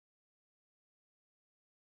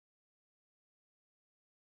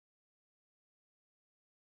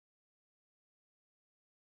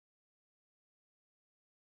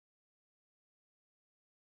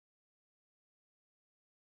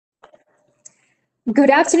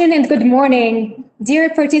Good afternoon and good morning.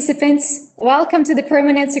 Dear participants, welcome to the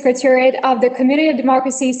Permanent Secretariat of the Community of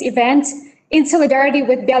Democracies event in solidarity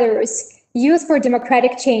with Belarus, Youth for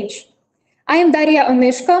Democratic Change. I am Daria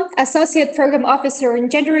Omishko, Associate Program Officer in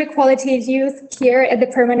Gender Equality and Youth here at the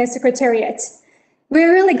Permanent Secretariat.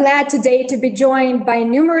 We're really glad today to be joined by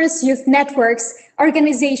numerous youth networks,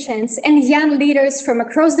 organizations, and young leaders from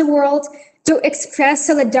across the world to express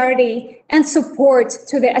solidarity and support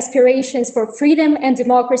to the aspirations for freedom and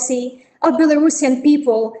democracy of Belarusian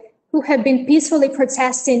people who have been peacefully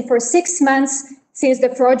protesting for 6 months since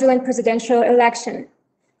the fraudulent presidential election.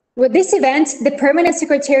 With this event, the Permanent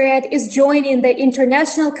Secretariat is joining the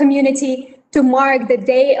international community to mark the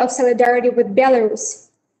Day of Solidarity with Belarus,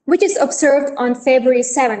 which is observed on February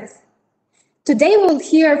 7th. Today, we'll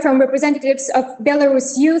hear from representatives of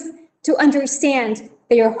Belarus youth to understand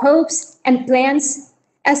their hopes and plans,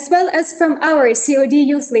 as well as from our COD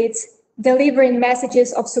youth leads delivering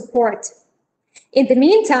messages of support. In the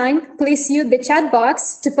meantime, please use the chat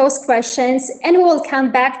box to post questions, and we will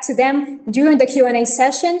come back to them during the Q&A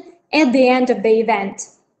session at the end of the event.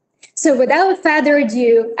 So without further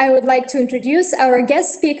ado, I would like to introduce our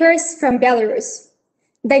guest speakers from Belarus,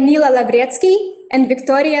 Danila Lavretsky and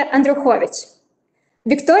Victoria Andrukhovich.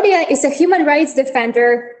 Victoria is a human rights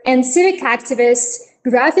defender and civic activist,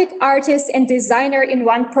 graphic artist, and designer in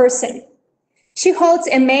one person. She holds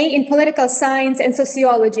MA in political science and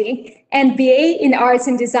sociology and BA in arts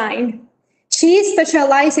and design. She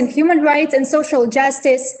specializes in human rights and social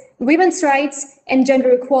justice, women's rights, and gender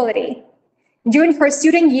equality. During her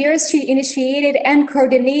student years, she initiated and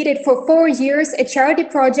coordinated for 4 years a charity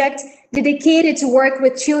project dedicated to work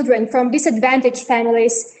with children from disadvantaged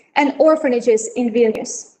families and orphanages in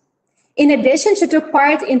Vilnius. In addition, she took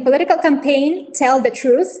part in political campaign Tell the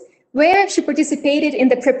Truth, where she participated in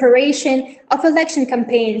the preparation of election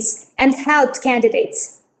campaigns and helped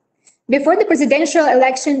candidates. Before the presidential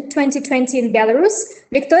election 2020 in Belarus,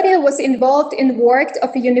 Victoria was involved in work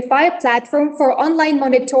of a unified platform for online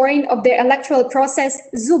monitoring of the electoral process,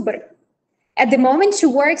 Zubr. At the moment, she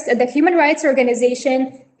works at the human rights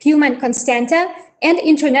organization Human Constanta and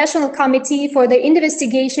International Committee for the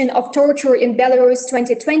Investigation of Torture in Belarus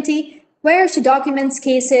 2020, where she documents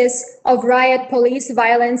cases of riot police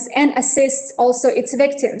violence and assists also its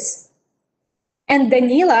victims. And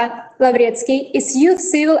Danila Lavretsky is youth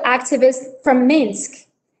civil activist from Minsk.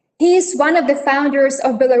 He is one of the founders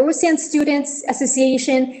of Belarusian Students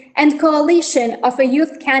Association and Coalition of a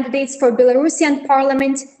Youth Candidates for Belarusian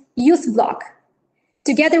Parliament Youth Bloc.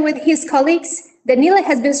 Together with his colleagues, Danila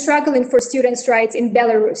has been struggling for students' rights in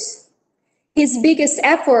Belarus. His biggest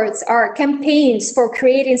efforts are campaigns for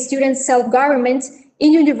creating student self-government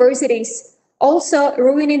in universities, also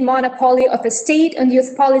ruining monopoly of the state on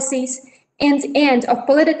youth policies, and end of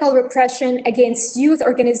political repression against youth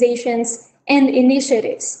organizations and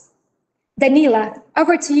initiatives. Danila,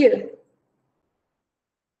 over to you.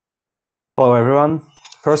 Hello, everyone.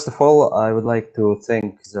 First of all, I would like to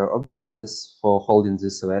thank the organizers for holding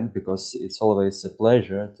this event, because it's always a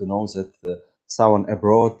pleasure to know that someone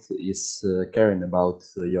abroad is caring about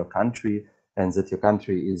your country and that your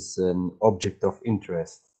country is an object of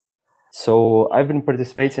interest. So I've been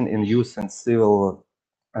participating in youth and civil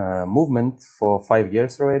movement for 5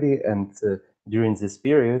 years already, and during this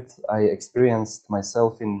period I experienced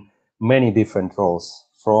myself in many different roles,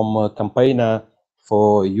 from campaigner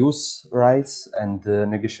for youth rights and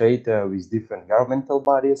negotiator with different governmental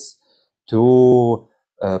bodies to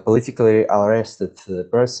politically arrested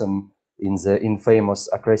person in the infamous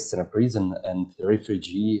Akrestina prison and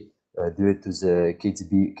refugee due to the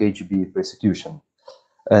KGB persecution.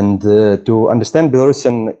 And to understand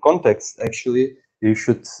Belarusian context, actually, you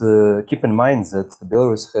should keep in mind that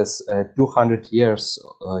Belarus has a 200 years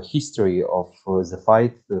history of the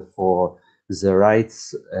fight for the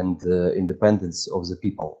rights and independence of the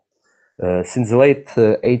people. Since the late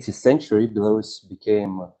 18th century, Belarus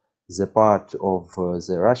became the part of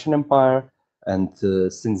the Russian Empire, and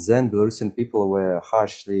since then, Belarusian people were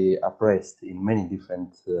harshly oppressed in many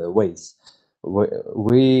different ways.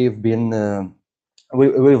 We've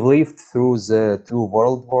lived through the 2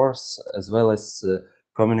 world wars, as well as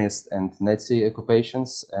communist and Nazi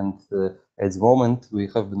occupations, and at the moment we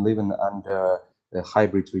have been living under a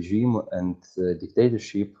hybrid regime and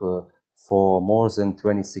dictatorship for more than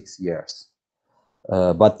 26 years.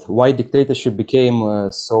 But why dictatorship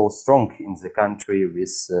became so strong in the country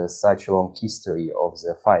with such a long history of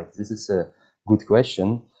the fight? This is a good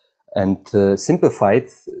question, and simplified,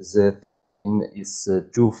 the is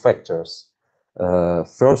 2 factors.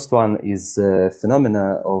 First one is the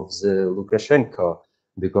phenomena of the Lukashenko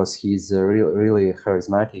because he's a really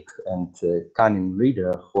charismatic and cunning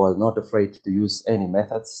leader who are not afraid to use any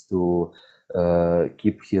methods to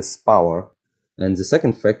keep his power. And the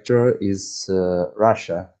second factor is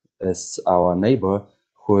Russia as our neighbor,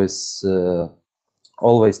 who is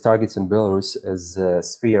always targeting Belarus as a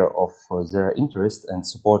sphere of their interest and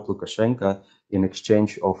support Lukashenko in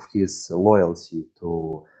exchange of his loyalty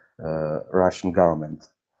to Russian government.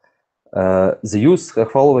 The youth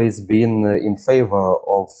have always been in favor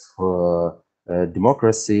of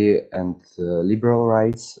democracy and liberal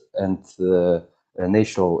rights and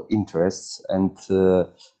national interests. And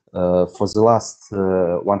for the last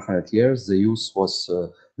 100 years, the youth was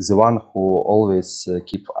the one who always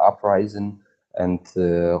keep uprising and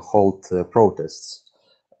hold protests.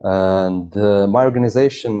 And my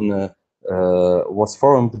organization was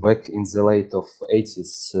formed back in the late of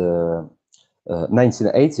 80s.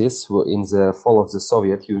 1980s, in the fall of the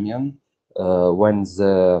Soviet Union, when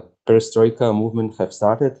the perestroika movement have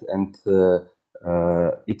started, and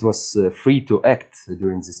it was free to act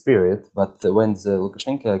during this period. But when the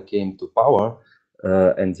Lukashenko came to power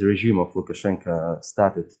and the regime of Lukashenko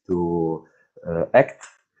started to act,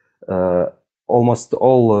 almost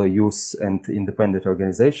all youth and independent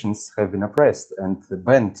organizations have been oppressed and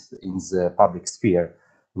banned in the public sphere.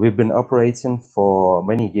 We've been operating for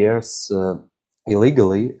many years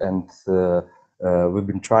illegally, and we've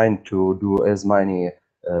been trying to do as many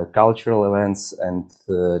cultural events and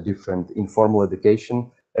different informal education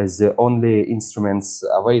as the only instruments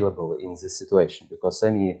available in this situation, because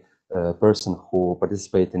any person who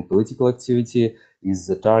participates in political activity is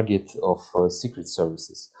the target of secret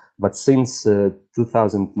services. But since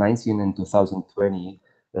 2019 and 2020,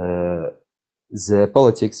 the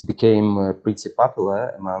politics became pretty popular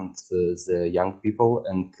among the young people,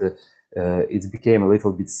 and it became a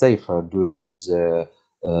little bit safer due to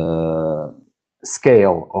the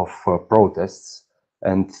scale of protests.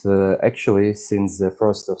 And actually, since the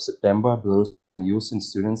 1st of September, Belarusian youth and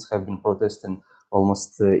students have been protesting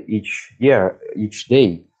almost each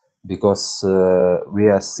day, because we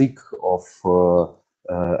are sick of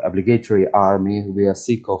obligatory army, we are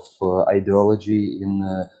sick of ideology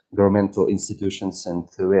in governmental institutions, and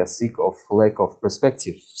we are sick of lack of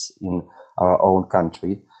perspectives in our own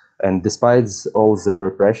country. And despite all the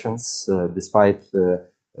repressions, despite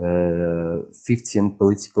 15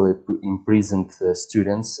 politically imprisoned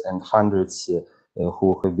students and hundreds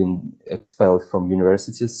who have been expelled from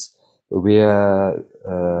universities, we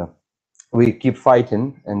keep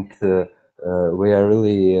fighting, and we are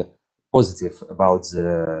really positive about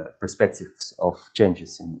the perspectives of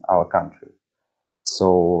changes in our country.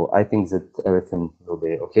 So I think that everything will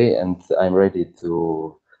be okay, and I'm ready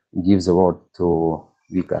to give the word to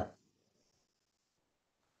Vika.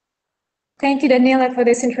 Thank you, Daniela, for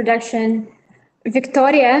this introduction.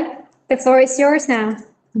 Victoria, the floor is yours now.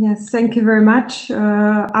 Yes, thank you very much.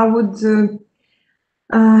 I would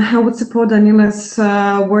support Daniela's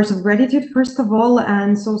words of gratitude, first of all,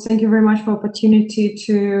 and so thank you very much for the opportunity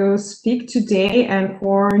to speak today and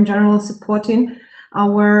for, in general, supporting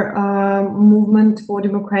our movement for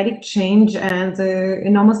democratic change and the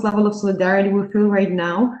enormous level of solidarity we feel right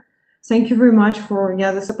now. Thank you very much for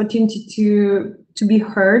this opportunity to be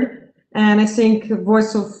heard. And I think the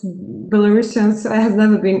voice of Belarusians has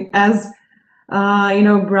never been as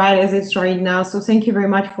bright as it's right now. So thank you very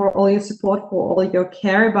much for all your support, for all your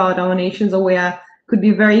care about our nations. We could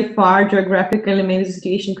be very far geographically, maybe the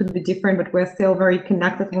situation could be different, but we're still very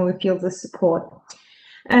connected when we feel the support.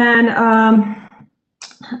 And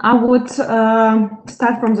I would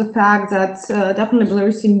start from the fact that definitely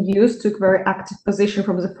Belarusian youth took very active position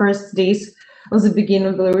from the first days of the beginning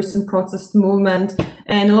of the Belarusian protest movement,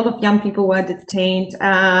 and a lot of young people were detained,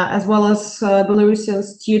 as well as Belarusian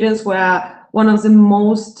students were one of the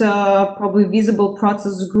most probably visible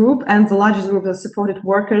protest group and the largest group that supported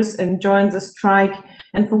workers and joined the strike,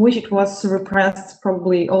 and for which it was repressed,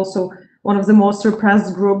 probably also one of the most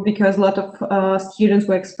repressed group, because a lot of students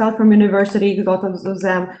were expelled from university, a lot of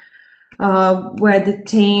them were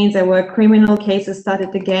detained, there were criminal cases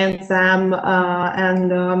started against them,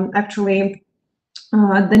 and actually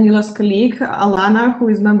Danila's colleague, Alana, who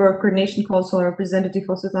is member of Coordination Council, representative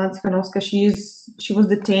of Svetlana Tikhanovskaya, she was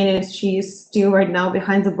detained and she is still right now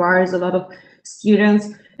behind the bars. A lot of students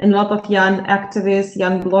and a lot of young activists,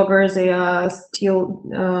 young bloggers, they are still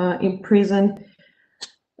in prison.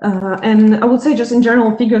 And I would say, just in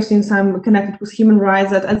general figures, since I'm connected with human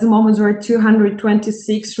rights, that at the moment there are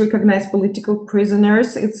 226 recognized political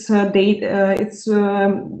prisoners. It's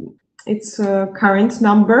a current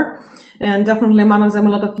number, and definitely among them a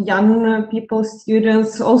lot of young people,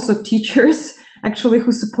 students, also teachers, actually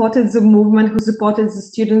who supported the movement, who supported the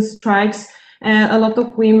student strikes, a lot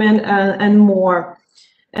of women and more.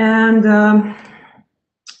 And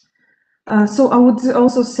so I would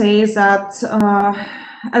also say that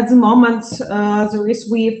at the moment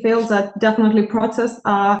we feel that definitely protests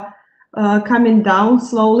are coming down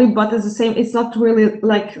slowly, but at the same, it's not really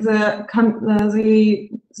like the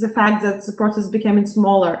fact that the protests becoming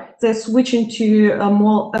smaller. They're switching to a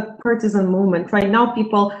more partisan movement. Right now,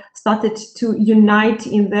 people started to unite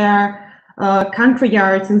in their country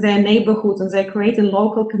yards, in their neighborhoods, and they're creating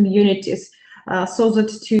local communities so that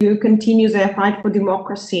to continue their fight for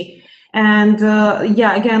democracy. And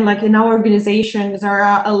yeah, again, like in our organization, there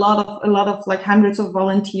are a lot of like hundreds of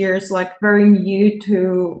volunteers, like very new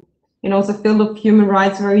to, you know, the field of human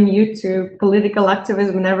rights, very new to political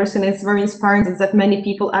activism and everything. It's very inspiring that many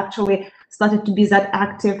people actually started to be that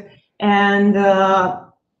active. And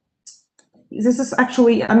this is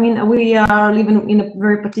actually, I mean, we are living in a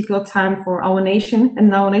very particular time for our nation,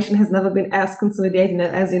 and our nation has never been as consolidated,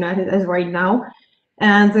 as united as right now.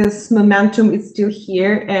 And this momentum is still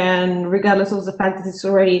here, and regardless of the fact that it's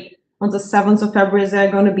already on the 7th of February, there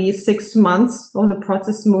are going to be 6 months of the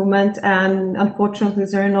protest movement, and unfortunately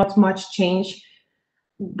there is not much change.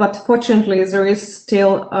 But fortunately there is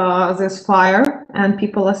still this fire, and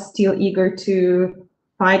people are still eager to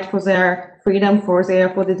fight for their freedom, for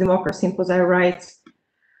the democracy, and for their rights.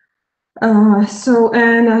 What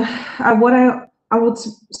I would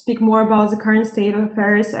speak more about the current state of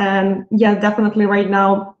affairs, and yeah, definitely right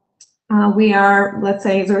now we are, let's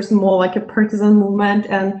say, there's more like a partisan movement,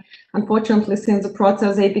 and unfortunately since the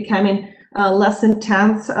protests they becoming less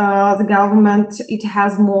intense, the government, it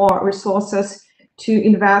has more resources to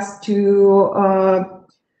invest to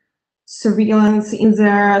surveillance in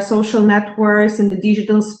their social networks, in the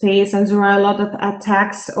digital space, and there are a lot of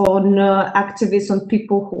attacks on activists, on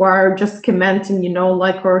people who are just commenting, you know,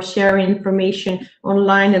 like, or sharing information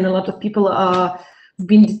online, and a lot of people are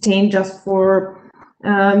being detained just for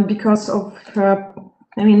because of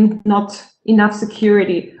I mean, not enough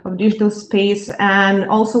security of digital space. And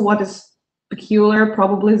also what is peculiar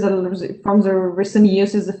probably from the recent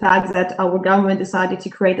years is the fact that our government decided to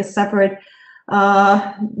create a separate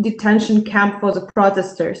detention camp for the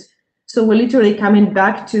protesters. So we're literally coming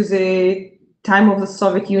back to the time of the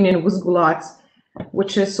Soviet Union with gulags,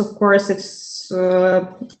 which is, of course, it's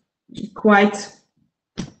quite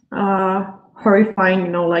horrifying,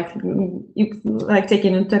 you know, like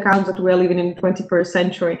taking into account that we're living in the 21st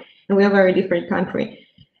century and we're a very different country.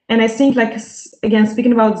 And I think, like, again,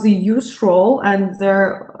 speaking about the youth role, and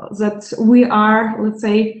that we are, let's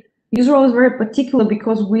say, Israel is very particular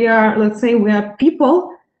because we are, let's say, we are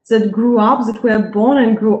people that grew up, that were born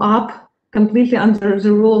and grew up completely under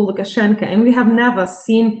the rule of Lukashenko, and we have never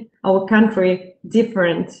seen our country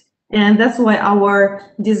different. And that's why our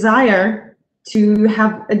desire to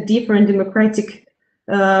have a different democratic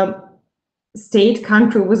state,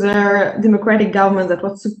 country with a democratic government that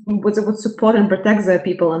would support and protect their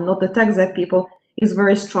people and not attack their people is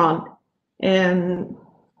very strong. And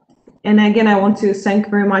again, I want to thank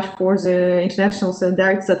very much for the international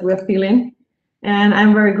solidarity that we're feeling. And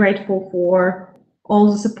I'm very grateful for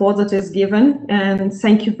all the support that is given. And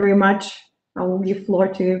thank you very much. I will give floor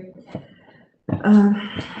to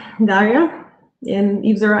Daria. And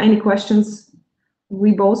if there are any questions,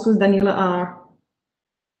 we both with Daniela are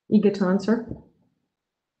eager to answer.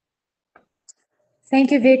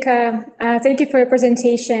 Thank you, Vika. Thank you for your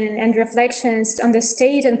presentation and reflections on the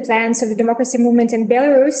state and plans of the democracy movement in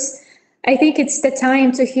Belarus. I think it's the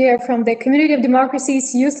time to hear from the Community of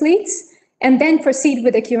Democracy's youth leads and then proceed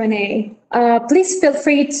with the Q&A. Please feel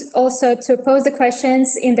free also to pose the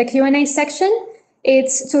questions in the Q&A section.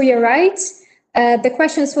 It's to your right. The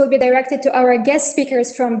questions will be directed to our guest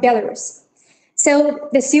speakers from Belarus. So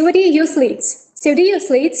the COD youth leads. COD youth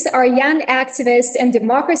leads are young activists and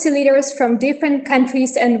democracy leaders from different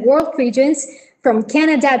countries and world regions, from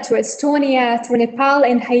Canada to Estonia to Nepal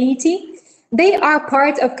and Haiti. They are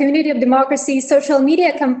part of Community of Democracy's social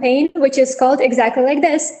media campaign, which is called exactly like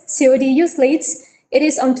this, COD Youth Leads. It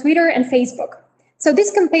is on Twitter and Facebook. So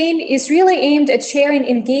this campaign is really aimed at sharing,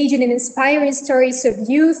 engaging, and inspiring stories of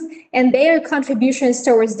youth and their contributions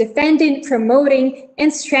towards defending, promoting,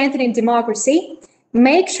 and strengthening democracy.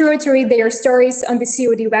 Make sure to read their stories on the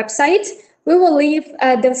COD website. We will leave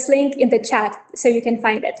this link in the chat so you can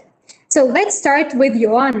find it. So let's start with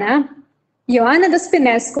Ioana. Ioana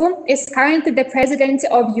Dospinescu is currently the president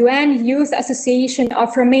of UN Youth Association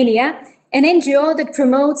of Romania, an NGO that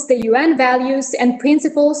promotes the UN values and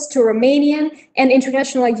principles to Romanian and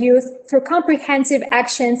international youth through comprehensive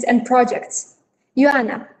actions and projects.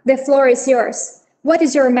 Ioana, the floor is yours. What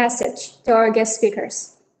is your message to our guest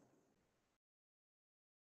speakers?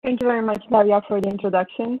 Thank you very much, Daria, for the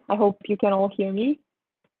introduction. I hope you can all hear me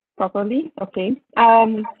properly. Okay.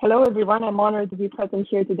 Hello, everyone. I'm honored to be present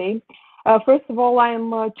here today. First of all,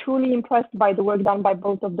 I'm truly impressed by the work done by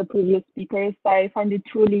both of the previous speakers. I find it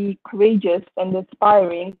truly courageous and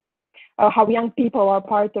inspiring how young people are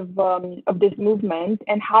part of this movement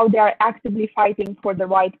and how they are actively fighting for the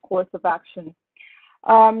right course of action.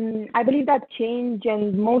 I believe that change,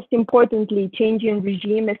 and most importantly, change in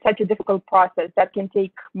regime, is such a difficult process that can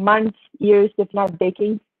take months, years, if not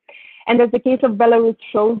decades. And as the case of Belarus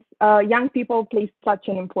shows, young people play such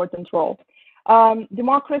an important role.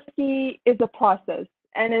 Democracy is a process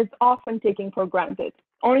and is often taken for granted.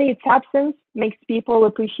 Only its absence makes people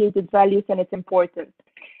appreciate its values and its importance.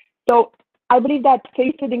 So I believe that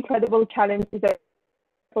faced with incredible challenges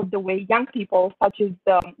of the way young people, such as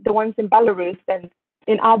the ones in Belarus and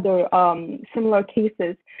in other similar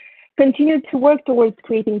cases, continue to work towards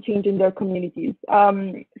creating change in their communities.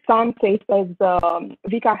 Some face, as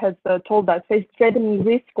Vika has told us, face threatening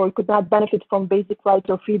risk or could not benefit from basic rights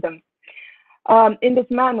or freedom. In this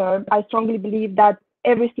manner, I strongly believe that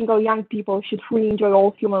every single young people should fully enjoy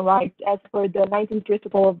all human rights as per the 19th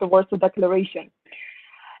principle of the Warsaw Declaration.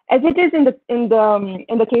 As it is in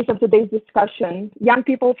the case of today's discussion, young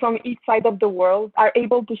people from each side of the world are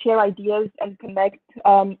able to share ideas and connect,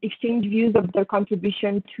 exchange views of their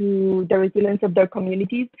contribution to the resilience of their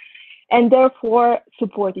communities, and therefore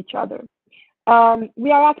support each other.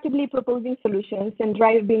 We are actively proposing solutions and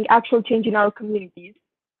driving actual change in our communities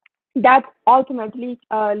that ultimately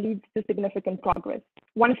leads to significant progress.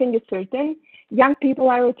 One thing is certain: young people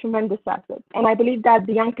are a tremendous asset, and I believe that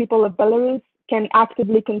the young people of Belarus can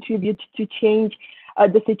actively contribute to change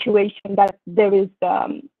the situation that there is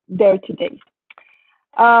there today.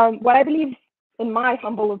 What I believe, in my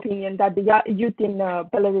humble opinion, that the youth in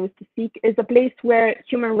Belarus seek is a place where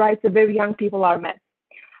human rights of very young people are met.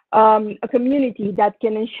 A community that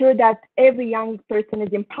can ensure that every young person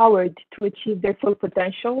is empowered to achieve their full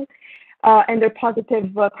potential and their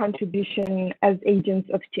positive contribution as agents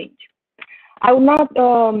of change. I will not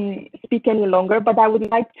speak any longer, but I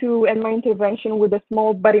would like to end my intervention with a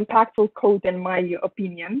small but impactful quote, in my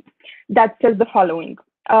opinion, that says the following: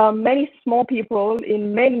 many small people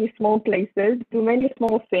in many small places do many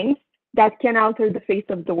small things that can alter the face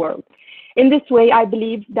of the world. In this way, I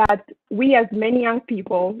believe that we, as many young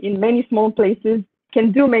people in many small places,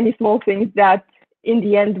 can do many small things that in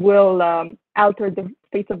the end will alter the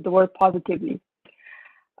face of the world positively.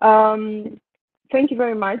 Thank you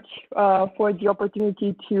very much for the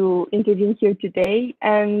opportunity to intervene here today,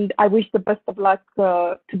 and I wish the best of luck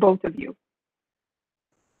to both of you.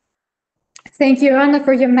 Thank you, Anna,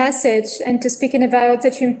 for your message and to speaking about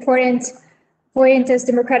such an important point as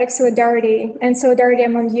democratic solidarity and solidarity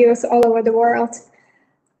among youth all over the world.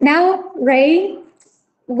 Now, Ray,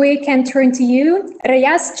 we can turn to you.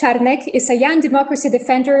 Rayaz Czarnek is a young democracy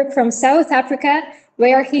defender from South Africa,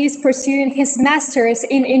 where he is pursuing his master's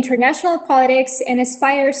in international politics and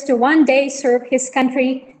aspires to one day serve his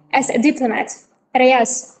country as a diplomat.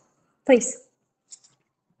 Rayaz, please.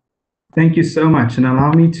 Thank you so much, and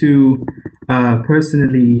allow me to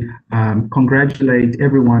personally congratulate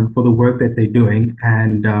everyone for the work that they're doing,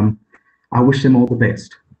 and I wish them all the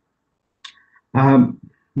best.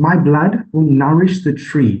 My blood will nourish the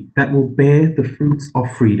tree that will bear the fruits of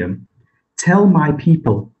freedom. Tell my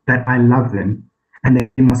people that I love them and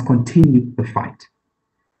that they must continue the fight.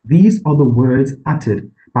 These are the words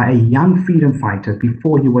uttered by a young freedom fighter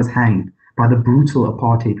before he was hanged by the brutal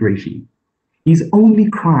apartheid regime. His only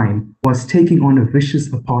crime was taking on a vicious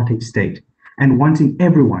apartheid state and wanting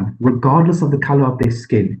everyone, regardless of the color of their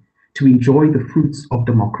skin, to enjoy the fruits of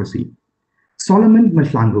democracy. Solomon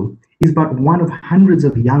Mahlangu is but one of hundreds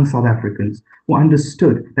of young South Africans who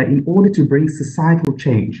understood that in order to bring societal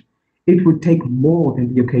change, it would take more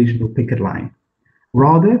than the occasional picket line.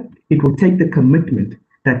 Rather, it will take the commitment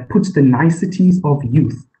that puts the niceties of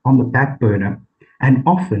youth on the back burner, and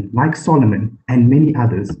often, like Solomon and many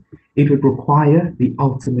others, it would require the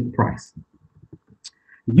ultimate price.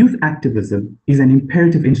 Youth activism is an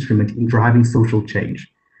imperative instrument in driving social change.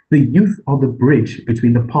 The youth are the bridge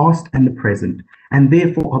between the past and the present, and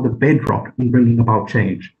therefore are the bedrock in bringing about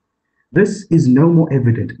change. This is no more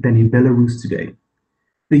evident than in Belarus today.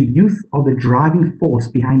 The youth are the driving force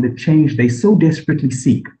behind the change they so desperately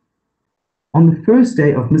seek. On the first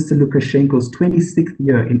day of Mr. Lukashenko's 26th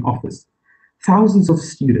year in office, thousands of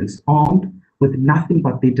students armed with nothing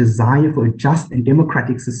but their desire for a just and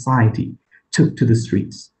democratic society took to the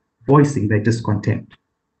streets, voicing their discontent.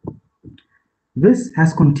 This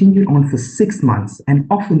has continued on for 6 months, and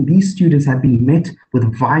often these students have been met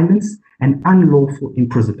with violence and unlawful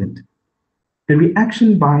imprisonment. The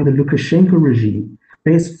reaction by the Lukashenko regime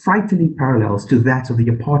bears frightening parallels to that of the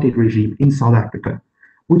apartheid regime in South Africa,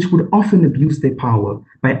 which would often abuse their power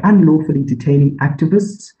by unlawfully detaining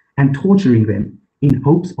activists and torturing them in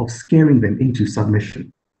hopes of scaring them into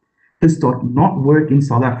submission. This does not work in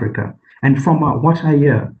South Africa, and from what I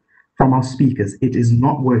hear from our speakers, it is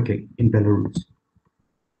not working in Belarus.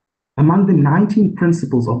 Among the 19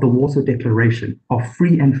 principles of the Warsaw Declaration are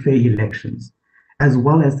free and fair elections, as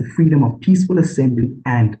well as the freedom of peaceful assembly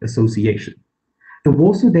and association. The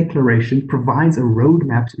Warsaw Declaration provides a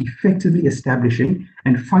roadmap to effectively establishing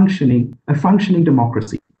and a functioning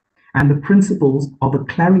democracy, and the principles are the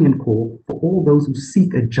clarion call for all those who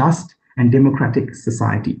seek a just and democratic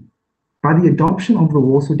society. By the adoption of the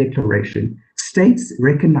Warsaw Declaration, states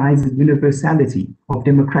recognize the universality of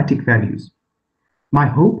democratic values. My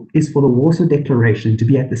hope is for the Warsaw Declaration to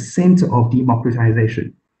be at the center of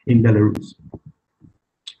democratization in Belarus.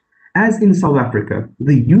 As in South Africa,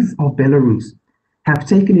 the youth of Belarus have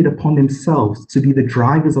taken it upon themselves to be the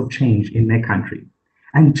drivers of change in their country.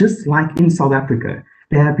 And just like in South Africa,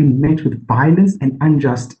 they have been met with violence and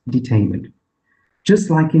unjust detainment. Just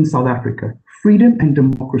like in South Africa, freedom and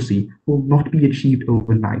democracy will not be achieved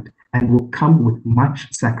overnight and will come with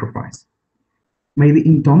much sacrifice. May the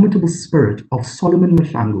indomitable spirit of Solomon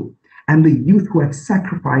Mahlangu and the youth who have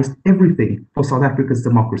sacrificed everything for South Africa's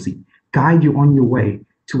democracy guide you on your way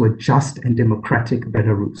to a just and democratic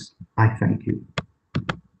Belarus. I thank you.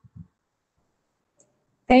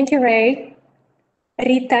 Thank you, Ray.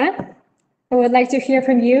 Rita, I would like to hear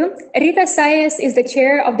from you. Rita Saez is the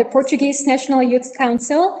chair of the Portuguese National Youth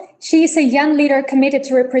Council. She is a young leader committed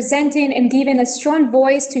to representing and giving a strong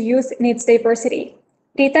voice to youth in its diversity.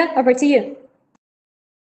 Rita, over to you.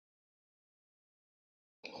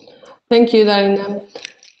 Thank you, Darina.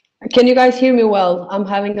 Can you guys hear me well? I'm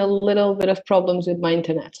having a little bit of problems with my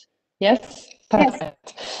internet. Yes?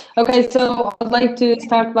 Perfect. Yes. Okay, so I'd like to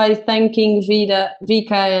start by thanking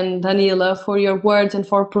Vika and Daniela for your words and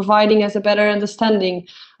for providing us a better understanding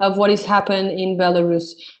of what is happening in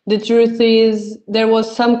Belarus. The truth is, there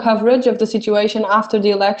was some coverage of the situation after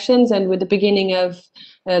the elections and with the beginning of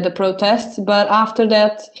the protests, but after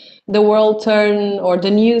that, the world turned, or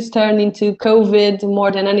the news turned into COVID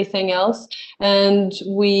more than anything else, and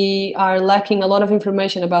we are lacking a lot of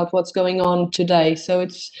information about what's going on today. So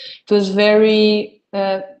it was very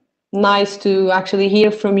nice to actually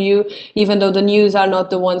hear from you, even though the news are not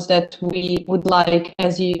the ones that we would like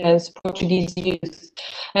as Portuguese youth.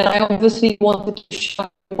 And I obviously wanted to show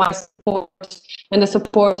my support and the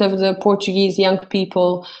support of the Portuguese young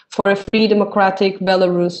people for a free democratic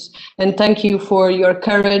Belarus. And thank you for your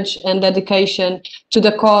courage and dedication to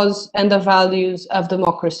the cause and the values of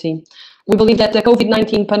democracy. We believe that the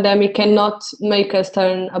COVID-19 pandemic cannot make us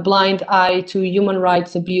turn a blind eye to human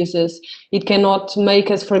rights abuses. It cannot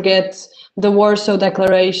make us forget the Warsaw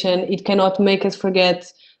Declaration. It cannot make us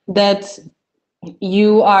forget that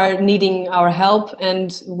you are needing our help,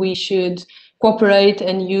 and we should cooperate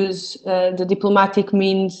and use the diplomatic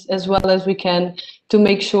means as well as we can to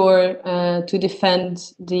make sure to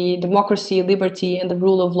defend the democracy, liberty, and the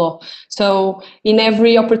rule of law. So in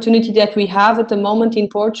every opportunity that we have at the moment in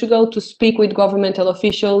Portugal to speak with governmental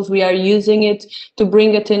officials, we are using it to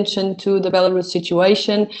bring attention to the Belarus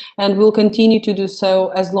situation, and we'll continue to do so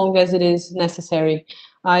as long as it is necessary.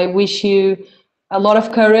 I wish you a lot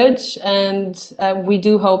of courage, and we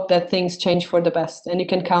do hope that things change for the best, and you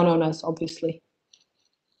can count on us, obviously.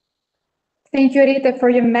 Thank you, Rita, for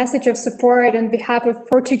your message of support on behalf of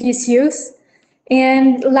Portuguese youth.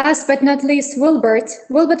 And last but not least, Wilbert.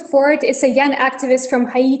 Wilbert Ford is a young activist from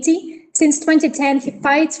Haiti. Since 2010, he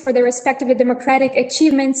fights for the respect of the democratic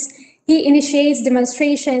achievements. He initiates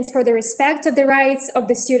demonstrations for the respect of the rights of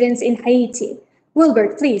the students in Haiti.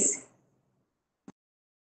 Wilbert, please.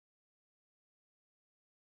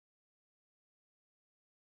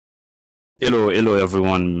 Hello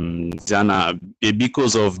everyone. Diana,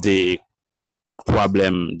 because of the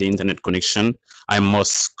problem, the internet connection, I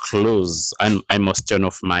must close and I must turn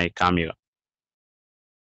off my camera.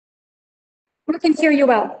 We can hear you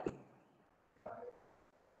well.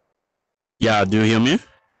 Yeah, do you hear me?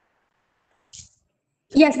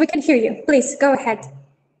 Yes, we can hear you. Please go ahead.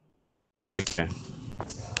 Okay.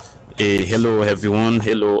 Hello everyone.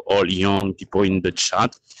 Hello all young people in the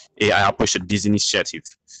chat. I appreciate this initiative.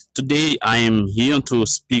 Today I am here to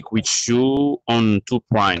speak with you on 2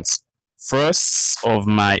 points. First, of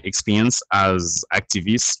my experience as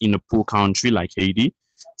activist in a poor country like Haiti.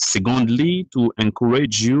 Secondly, to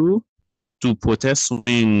encourage you to protest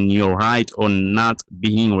when your right are not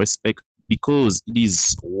being respected, because it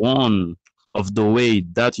is one of the way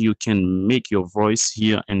that you can make your voice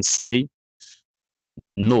hear and say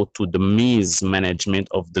no to the mismanagement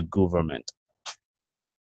of the government.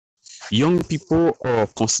 Young people are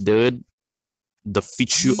considered the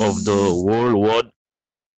future of the whole world.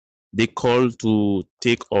 They call to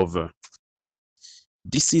take over.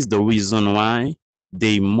 This is the reason why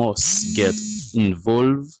they must get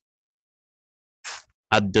involved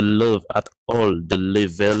at all the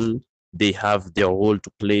level. They have their role to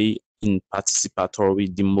play in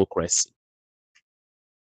participatory democracy.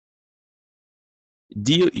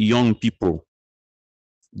 Dear young people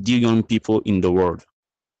in the world,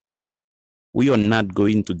 we are not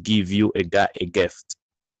going to give you a gift.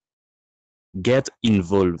 Get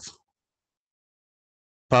involved,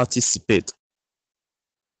 participate,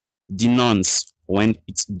 denounce when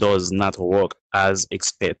it does not work as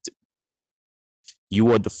expected.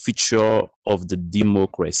 You are the future of the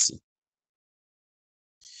democracy.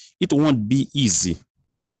 It won't be easy.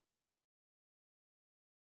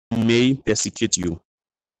 It may persecute you,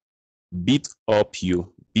 beat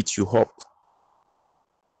you up,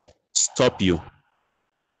 stop you.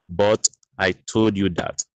 But I told you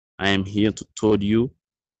that. I am here to tell you,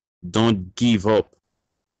 don't give up.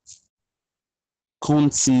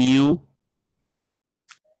 Continue,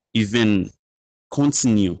 even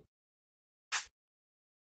continue.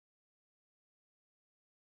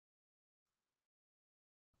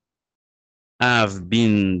 Have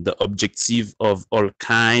been the objective of all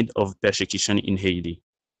kind of persecution in Haiti.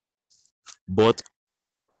 But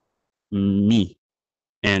me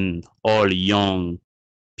and all young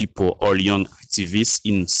people, all young activists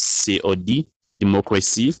in COD,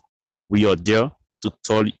 democracy, we are there to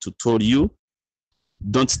tell you,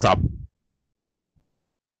 don't stop.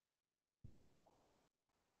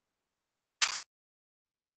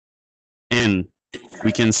 And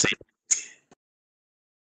we can say,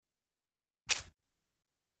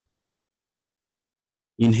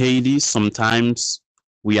 in Haiti, sometimes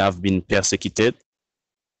we have been persecuted.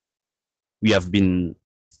 We have been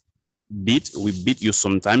beat. We beat you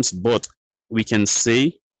sometimes, but we can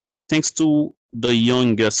say, thanks to the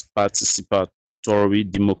youngest participatory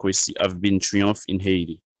democracy have been triumph in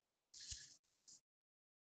Haiti.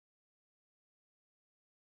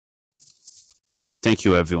 Thank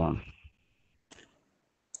you, everyone.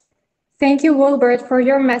 Thank you, Wilbert, for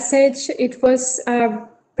your message. It was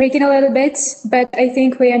breaking a little bit, but I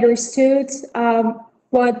think we understood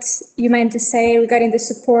what you meant to say regarding the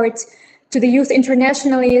support to the youth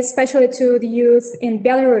internationally, especially to the youth in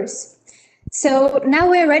Belarus. So now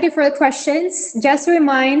we're ready for the questions. Just a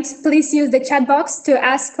remind, please use the chat box to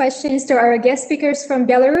ask questions to our guest speakers from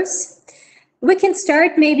Belarus. We can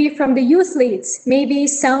start maybe from the youth leads. Maybe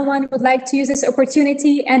someone would like to use this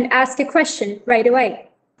opportunity and ask a question right away.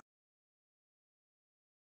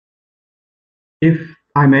 If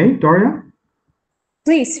I may, Doria?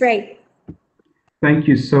 Please, Ray. Thank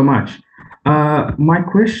you so much. My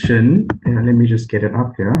question, let me just get it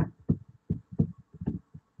up here.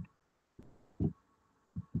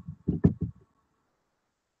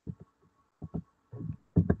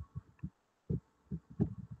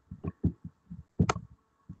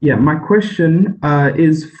 Yeah, my question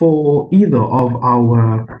is for either of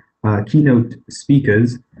our keynote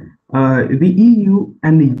speakers. The EU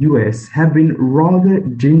and the US have been rather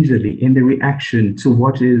gingerly in the reaction to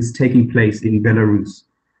what is taking place in Belarus.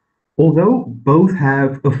 Although both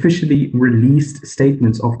have officially released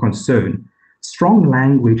statements of concern, strong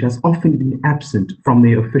language has often been absent from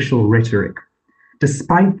their official rhetoric,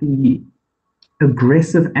 despite the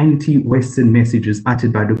aggressive anti-Western messages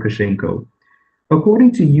uttered by Lukashenko.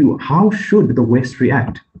 According to you, how should the West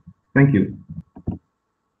react? Thank you.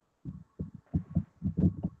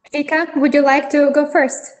 Vika, would you like to go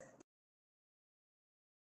first?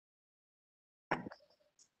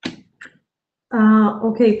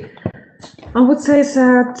 Okay, I would say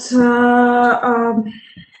that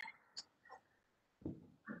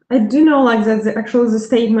I do know like that the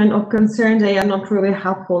statement of concern, they are not really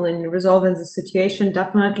helpful in resolving the situation,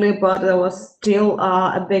 definitely, but there was still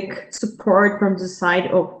a big support from the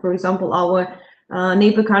side of, for example, our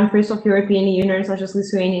neighbor countries of European Union, such as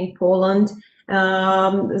Lithuania and Poland,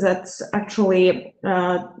 that's actually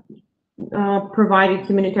provided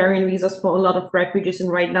humanitarian visas for a lot of refugees.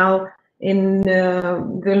 And right now in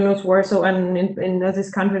Vilnius, Warsaw, and in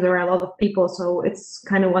this country, there are a lot of people. So it's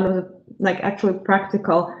kind of one of the like actually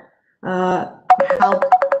practical help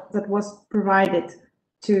that was provided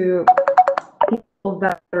to people of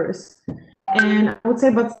Belarus. And I would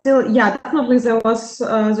say, but still, yeah, definitely there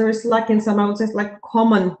is lacking some, I would say, like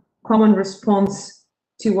common common response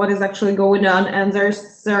to what is actually going on, and there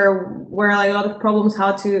were like a lot of problems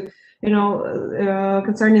how to,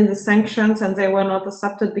 concerning the sanctions, and they were not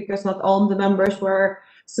accepted because not all the members were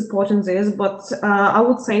supporting this. But I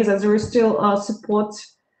would say that there is still support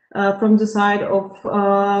from the side of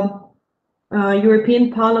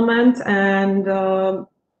European Parliament, and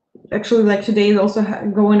actually, like today is also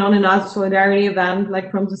going on another solidarity event,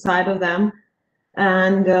 like from the side of them.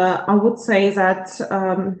 And I would say that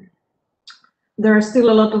there are still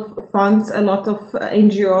a lot of funds, a lot of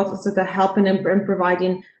NGOs that are helping and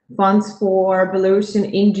providing funds for Belarusian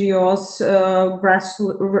NGOs,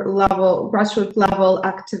 grassroots level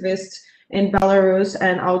activists in Belarus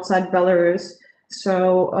and outside Belarus. So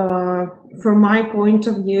from my point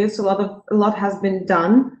of view, a lot has been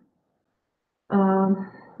done.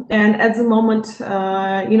 And at the moment,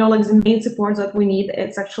 like the main support that we need,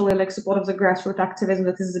 it's actually like support of the grassroots activism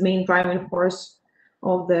that is the main driving force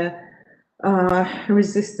of the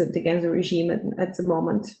resistance against the regime at the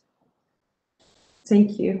moment. Thank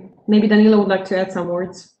you. Maybe Danilo would like to add some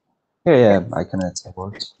words. Yeah, I can add some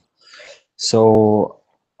words. So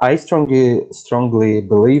I strongly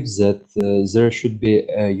believe that there should be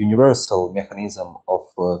a universal mechanism of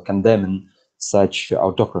condemning such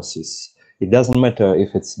autocracies. It doesn't matter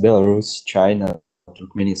if it's Belarus, China,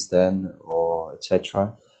 Turkmenistan, or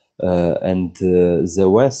etc. And the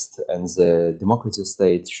West and the democratic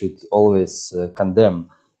state should always condemn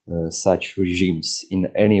such regimes in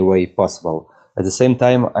any way possible. At the same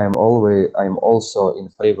time, I'm also in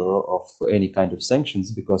favor of any kind of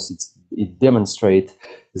sanctions because it demonstrates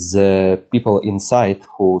the people inside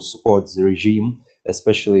who support the regime,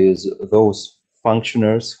 especially those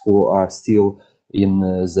functionaries who are still in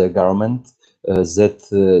the government, that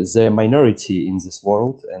they're a minority in this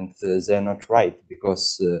world and they're not right,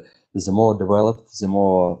 because the more developed, the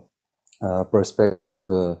more prospective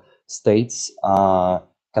states are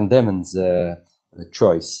condemning the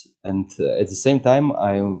choice. And at the same time,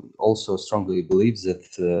 I also strongly believe that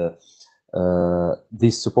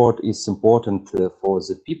this support is important for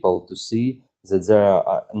the people to see that they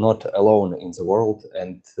are not alone in the world,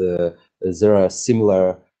 and there are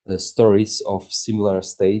similar stories of similar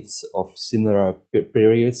states, of similar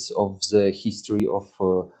periods of the history of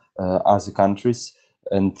other countries,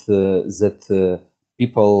 and that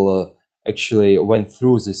people actually went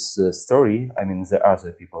through this story. I mean, the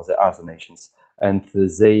other people, the other nations, and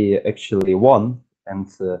they actually won, and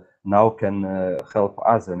now can help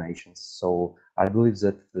other nations. So I believe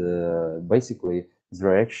that basically the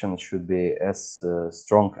reaction should be as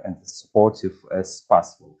strong and supportive as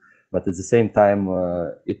possible. But at the same time,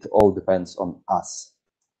 it all depends on us,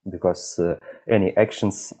 because any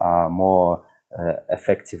actions are more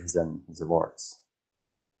effective than the words.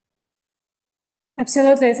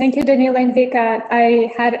 Absolutely. Thank you, Danilo and Vika.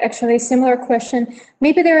 I had actually a similar question.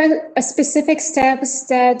 Maybe there are specific steps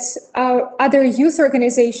that other youth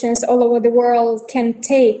organizations all over the world can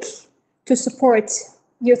take to support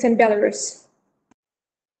youth in Belarus.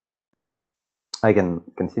 I can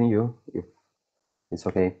continue if it's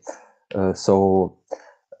okay.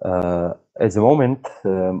 At the moment,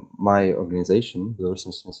 my organization, the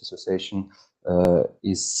Belarusian Students Association,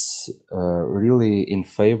 is really in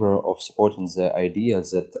favor of supporting the idea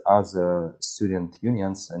that other student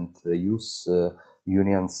unions and youth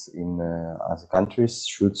unions in other countries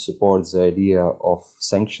should support the idea of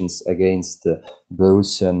sanctions against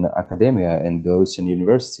Belarusian academia and Belarusian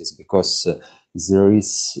universities, because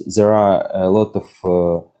there are a lot of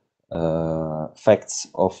facts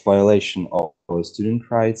of violation of student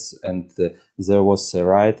rights, and there was a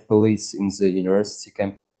riot police in the university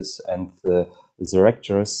campus, and the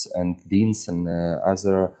rectors and deans and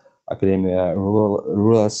other academia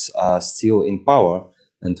rulers are still in power.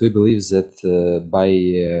 And we believe that by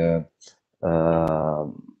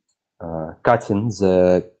cutting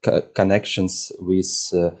the connections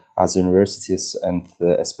with other universities and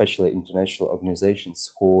especially international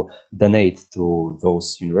organizations who donate to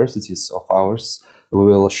those universities of ours, we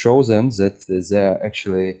will show them that they're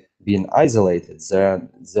actually being isolated.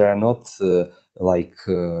 They're not like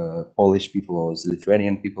Polish people or the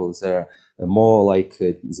Lithuanian people. They're more like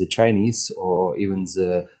the Chinese or even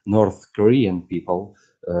the North Korean people,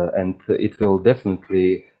 and it will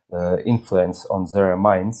definitely influence on their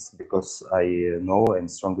minds, because I know and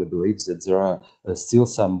strongly believe that there are still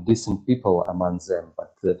some decent people among them,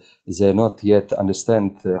 but they not yet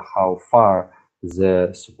understand how far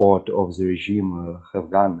the support of the regime have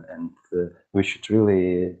gone, and we should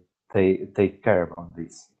really take care of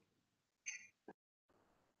this.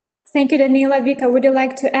 Thank you, Danila. Vika, would you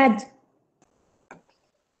like to add?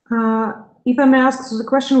 if I may ask, so the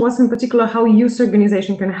question was in particular how youth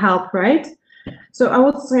organization can help, right? So I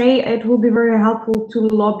would say it will be very helpful to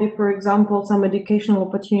lobby, for example, some educational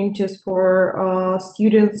opportunities for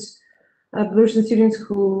students, Belarusian students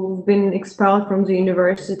who've been expelled from the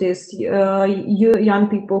universities, young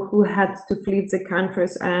people who had to flee the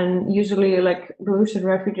countries, and usually like Belarusian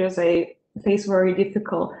refugees, they face very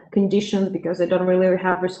difficult conditions because they don't really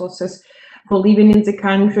have resources for living in the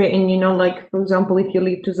country. And, you know, like, for example, if you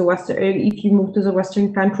leave to the Western, if you move to the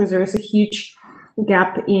Western countries, there is a huge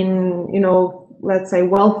gap in, you know, let's say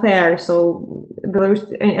welfare. So Belarus,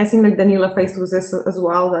 I think like Danila faced with this as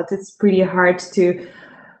well, that it's pretty hard to,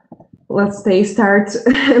 let's say, start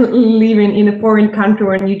living in a foreign country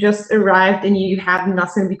when you just arrived and you have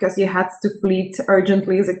nothing because you had to flee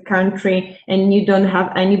urgently the country and you don't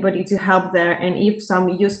have anybody to help there. And if some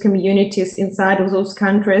youth communities inside of those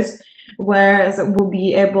countries where will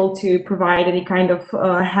be able to provide any kind of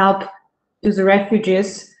help to the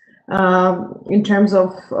refugees, in terms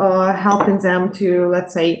of helping them to,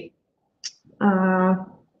 let's say,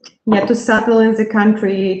 to settle in the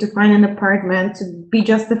country, to find an apartment, to be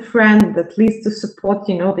just a friend, at least to support,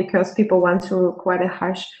 you know, because people went through quite a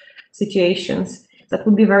harsh situations. That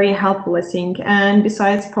would be very helpful, I think. And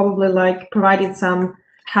besides, probably like providing some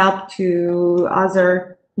help to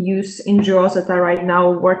other youth NGOs that are right now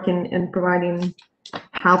working and providing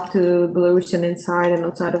help to Belarusian inside and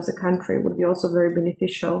outside of the country would be also very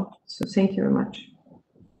beneficial. So thank you very much.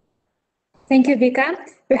 Thank you, Vika.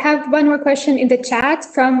 We have one more question in the chat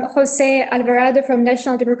from Jose Alvarado from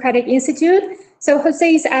National Democratic Institute. So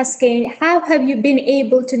Jose is asking, how have you been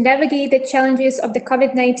able to navigate the challenges of the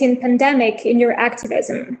COVID-19 pandemic in your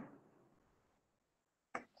activism?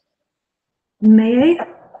 May I?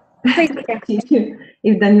 Please,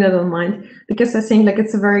 if Daniela don't mind, because I think like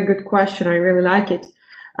it's a very good question. I really like it.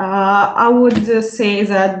 I would say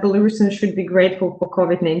that Belarusians should be grateful for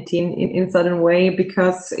COVID-19 in certain way,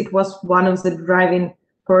 because it was one of the driving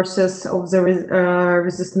forces of the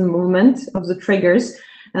resistance movement, of the triggers.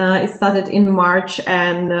 It started in March,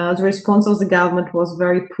 and the response of the government was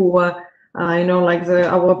very poor. You know, like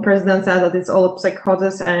our president said that it's all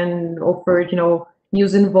psychosis and offered, you know,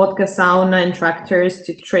 using vodka, sauna, and tractors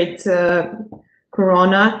to treat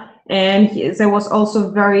corona. And there was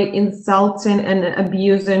also very insulting and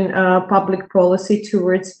abusing public policy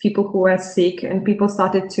towards people who were sick, and people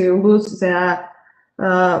started to lose their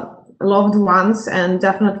loved ones, and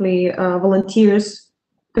definitely volunteers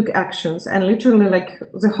took actions, and literally like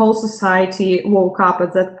the whole society woke up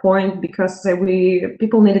at that point, because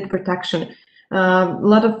people needed protection. A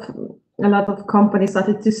lot of companies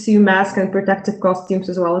started to sew masks and protective costumes,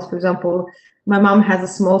 as well as, for example, my mom has a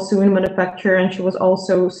small sewing manufacturer, and she was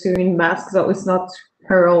also sewing masks, so it's not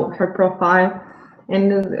her profile.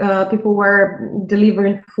 And people were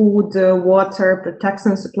delivering food, water,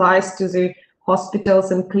 protection supplies to the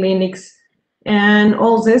hospitals and clinics, and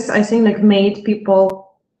all this, I think, like made people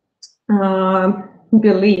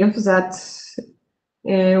believe that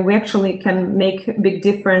we actually can make a big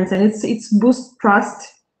difference, and it's boost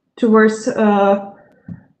trust towards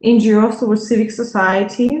NGOs, towards civic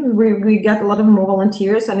society. We get a lot of more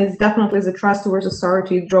volunteers, and it's definitely the trust towards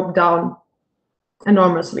authority dropped down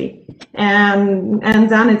enormously. And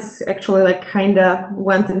then it's actually like kind of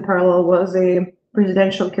went in parallel with the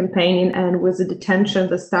presidential campaign and with the detention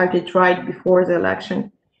that started right before the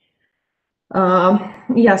election.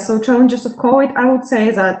 So challenges of COVID, I would say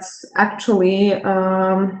that actually,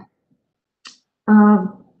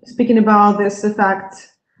 speaking about this, the fact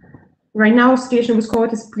right now situation with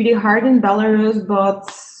COVID is pretty hard in Belarus,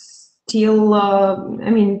 but still, I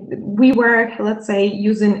mean, we were, let's say,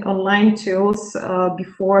 using online tools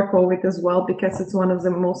before COVID as well, because it's one of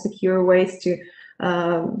the most secure ways to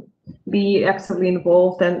be actively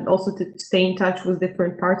involved, and also to stay in touch with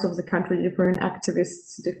different parts of the country, different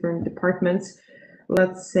activists, different departments,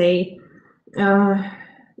 let's say.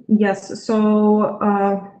 Yes, so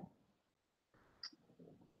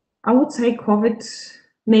I would say COVID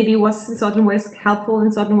maybe was in certain ways helpful,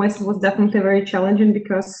 in certain ways it was definitely very challenging,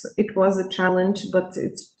 because it was a challenge, but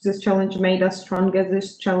this challenge made us stronger.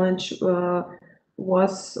 This challenge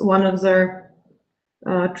was one of the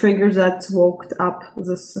triggers that woke up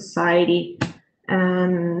the society,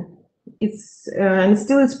 and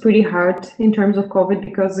still it's pretty hard in terms of COVID,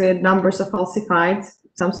 because the numbers are falsified,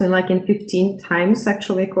 something like in 15 times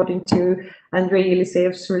actually, according to Andrei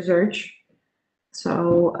Yeliseyev's research.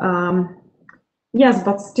 So yes,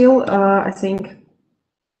 but still I think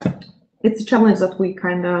it's a challenge that we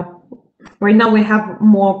kind of, right now we have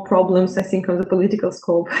more problems, I think, on the political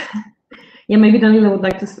scope. Yeah, maybe Danilo would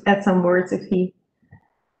like to add some words if he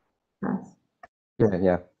has.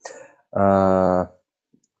 Yeah. I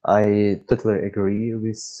totally agree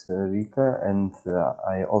with Vika, and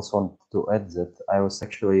I also want to add that I was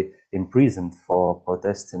actually imprisoned for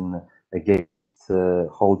protesting against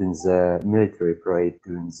holding the military parade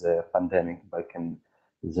during the pandemic back in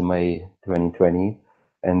the May 2020,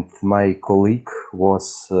 and my colleague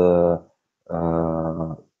was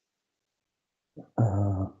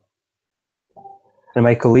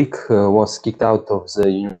was kicked out of the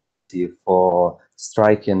university for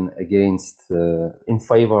striking against in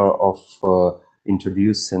favor of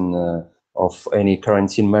introducing of any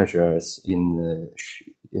quarantine measures in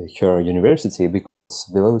her university, because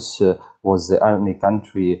Belarus was the only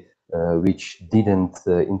country which didn't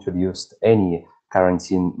introduce any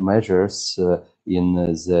quarantine measures in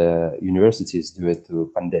the universities due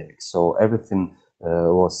to pandemic. So everything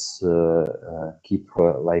was keep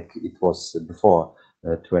like it was before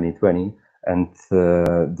 2020, and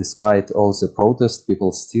despite all the protests,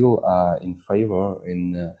 people still are in favor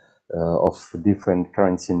of different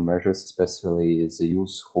quarantine measures, especially the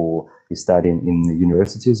youth who is studying in the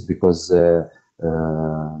universities, because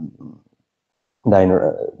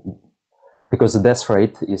because the death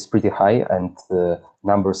rate is pretty high and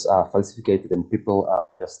numbers are falsified and people are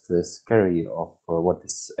just scary of what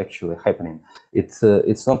is actually happening.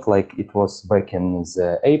 It's not like it was back in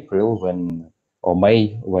the April when or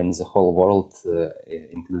May when the whole world,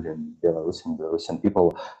 including Belarusian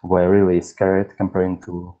people, were really scared comparing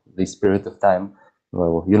to this period of time.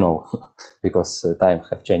 Well, you know, because time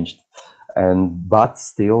have changed, and but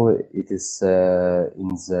still it is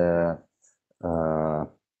in the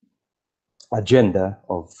agenda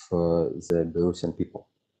of the Belarusian people.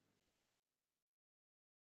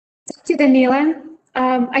 Thank you, Daniela.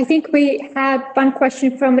 I think we have one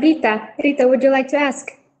question from Rita. Rita, would you like to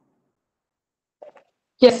ask?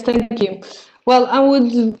 Yes, thank you. Well, I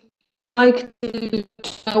would like to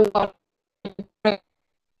know what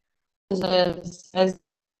as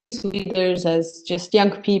leaders, as just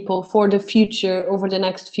young people, for the future over the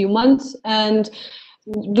next few months, and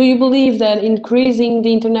do you believe that increasing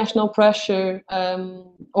the international pressure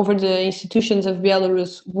over the institutions of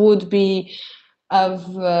Belarus would be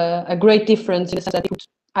of a great difference in the sense that it would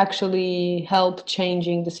actually help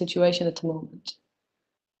changing the situation at the moment?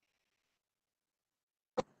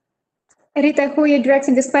 Rita, who are you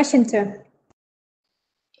directing this question to?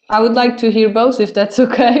 I would like to hear both, if that's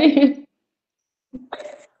okay.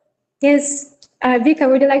 Yes, Vika,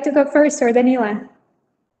 would you like to go first, or Daniela?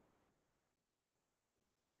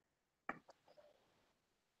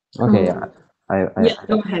 Okay,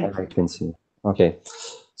 Go ahead. I can see. Okay,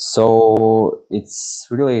 so it's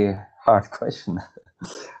really hard question,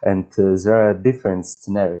 and there are different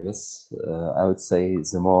scenarios. I would say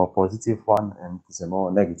the more positive one and the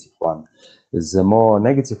more negative one. The more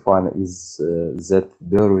negative one is that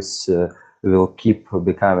Belarus will keep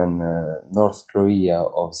becoming North Korea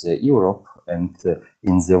of the Europe, and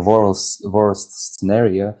in the worst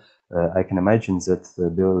scenario, I can imagine that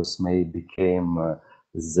Belarus may become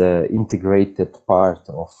the integrated part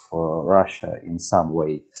of Russia in some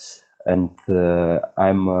way. And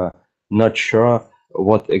I'm not sure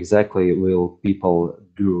what exactly will people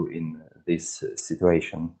do in this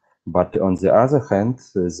situation. But on the other hand,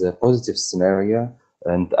 the positive scenario,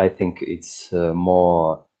 and I think it's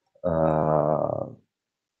more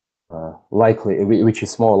likely, which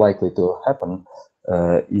is more likely to happen,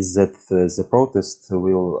 is that the protest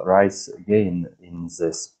will rise again in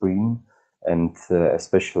the spring, and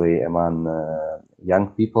especially among young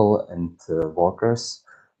people and workers,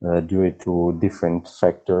 due to different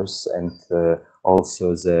factors, and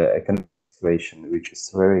also the economic situation, which is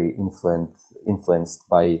very influenced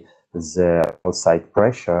by the outside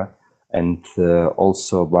pressure, and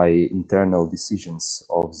also by internal decisions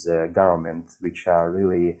of the government, which are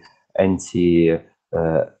really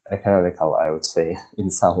anti-economical, I would say, in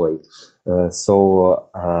some way. So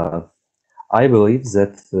I believe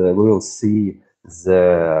that we will see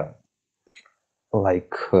the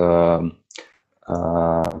like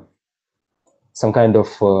some kind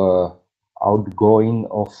of outgoing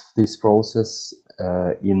of this process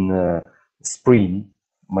in spring,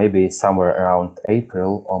 maybe somewhere around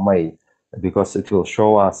April or May, because it will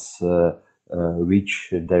show us which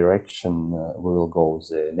direction we will go,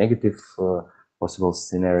 the negative possible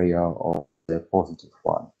scenario or the positive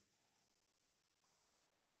one.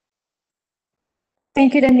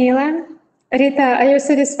 Thank you, Daniela. Rita, are you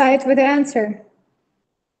satisfied with the answer?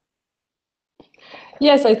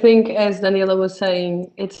 Yes, I think, as Daniela was saying,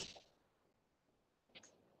 it's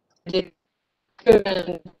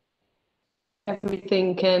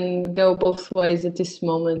everything can go both ways at this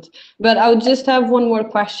moment. But I would just have one more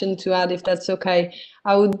question to add, if that's okay.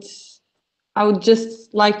 I would I would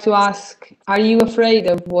just like to ask, are you afraid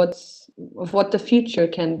of what the future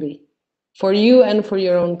can be for you and for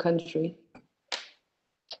your own country?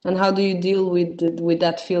 And how do you deal with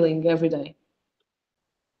that feeling every day?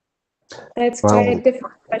 That's Well, quite a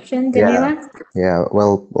different question, yeah, Danila. yeah.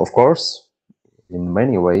 Well, of course, in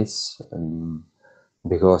many ways,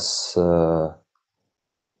 because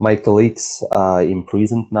my colleagues are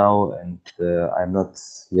imprisoned now, and I'm not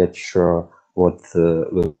yet sure what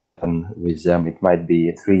will happen with them. It might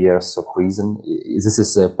be 3 years of prison. This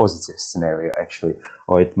is a positive scenario, actually,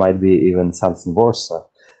 or it might be even something worse.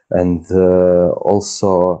 And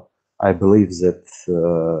also, I believe that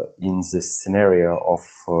in this scenario of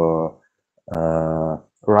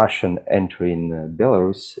Russian entry in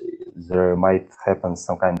Belarus, there might happen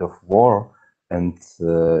some kind of war, and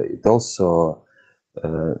it also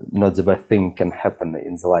not the best thing can happen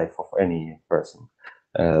in the life of any person.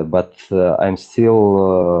 But I'm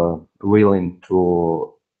still willing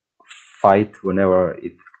to fight whenever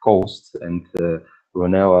it costs and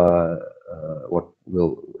whenever what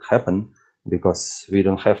will happen, because we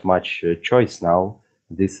don't have much choice now.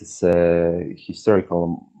 This is a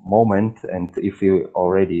historical moment, and if we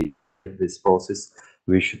already this process,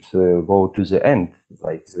 we should go to the end.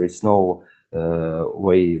 Like, there is no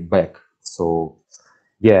way back. So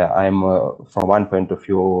yeah, I'm from one point of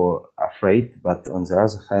view afraid, but on the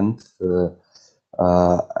other hand,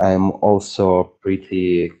 I'm also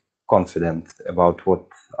pretty confident about what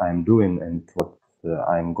I'm doing and what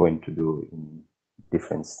I'm going to do in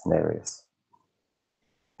different scenarios.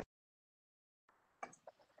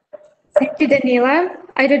 Thank you, Danila.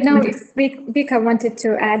 I don't know if Vika wanted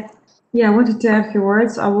to add. Yeah, I wanted to add a few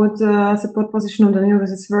words. I would support position of Danilo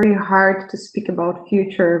because it's very hard to speak about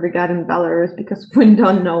future regarding Belarus because we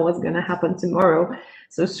don't know what's going to happen tomorrow.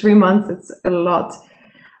 So 3 months, it's a lot.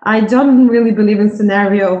 I don't really believe in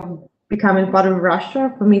scenario of becoming part of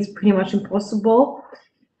Russia. For me, it's pretty much impossible.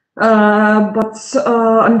 But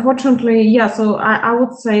unfortunately, yeah, so I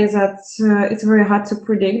would say that it's very hard to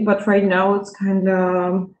predict, but right now it's kind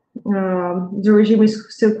of the regime is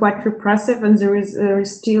still quite repressive, and there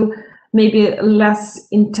is still maybe less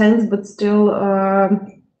intense, but still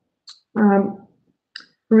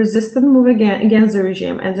resistant move against the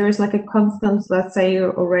regime. And there is like a constant, let's say,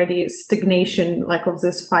 already stagnation, like of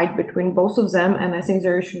this fight between both of them. And I think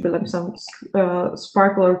there should be like some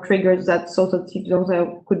sparkle or triggers that so that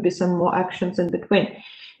there could be some more actions in between.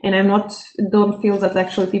 And don't feel that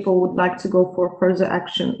actually people would like to go for further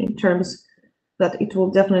action in terms that it will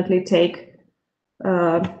definitely take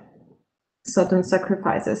certain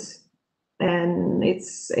sacrifices, and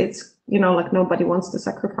it's like nobody wants to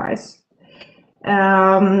sacrifice.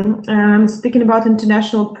 Speaking about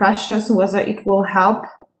international pressures, whether it will help,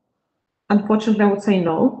 unfortunately, I would say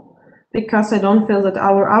no, because I don't feel that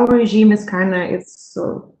our regime is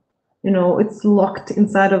it's locked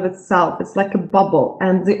inside of itself. It's like a bubble,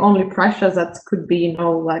 and the only pressure that could be,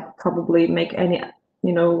 like probably make any,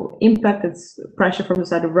 impact, it's pressure from the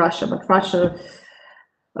side of Russia. But Russia,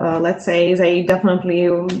 let's say, they definitely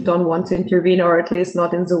don't want to intervene, or at least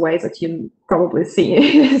not in the ways that you probably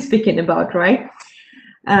see speaking about, right?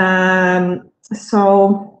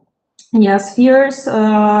 So yes, fears.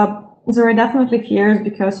 There are definitely fears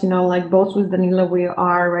because, like both with Danila, we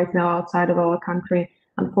are right now outside of our country.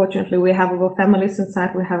 Unfortunately, we have our families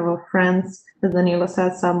inside, we have our friends. As Danila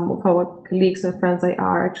said, some of our colleagues and friends, they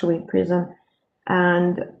are actually in prison.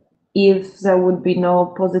 And if there would be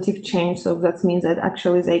no positive change, so that means that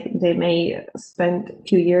actually they may spend a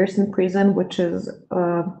few years in prison, which is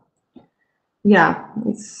yeah,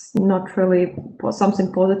 it's not really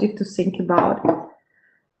something positive to think about.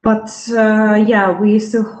 But yeah, we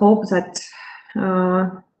still hope that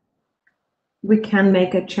we can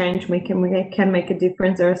make a change, we can make a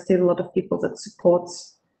difference. There are still a lot of people that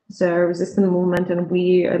supports the resistance movement, and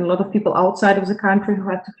a lot of people outside of the country who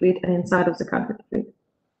have to flee and inside of the country to flee.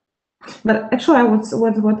 But actually, I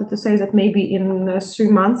wanted to say that maybe in 3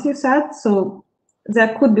 months, you said, so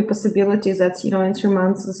there could be possibilities that, in 3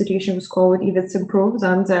 months, the situation with COVID, if it's improved,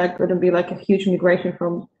 then there could be like a huge migration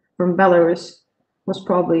from Belarus. Most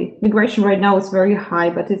probably. Migration right now is very high,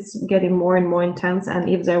 but it's getting more and more intense. And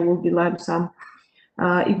if there will be like some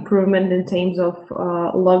improvement in terms of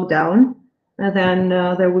lockdown, then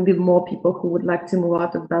there will be more people who would like to move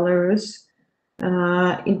out of Belarus.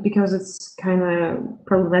 Because it's kind of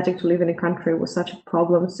problematic to live in a country with such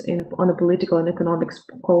problems on a political and economic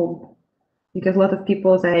scope. Because a lot of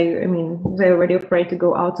people, they're already afraid to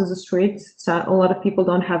go out to the streets. So a lot of people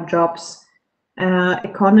don't have jobs.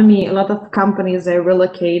 Economy, a lot of companies, they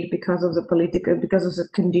relocate because of the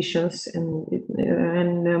conditions, and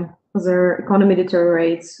their economy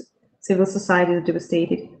deteriorates. civil society is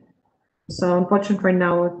devastated. So unfortunately, right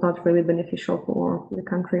now, it's not really beneficial for the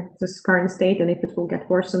country, this current state, and if it will get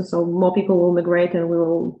worse, and so more people will migrate, and we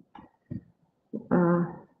will,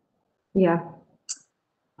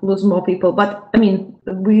 lose more people. But I mean,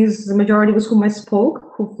 with the majority with whom I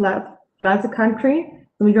spoke, who fled the country,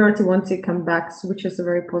 the majority want to come back, which is a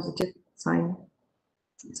very positive sign.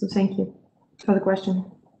 So thank you for the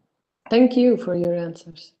question. Thank you for your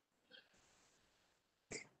answers.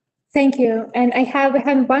 Thank you. And we have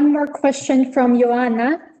one more question from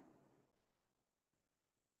Joanna.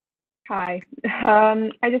 Hi.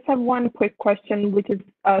 I just have one quick question, which is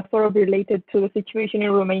sort of related to the situation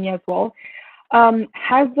in Romania as well.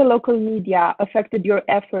 Has the local media affected your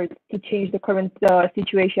efforts to change the current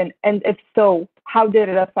situation? And if so, how did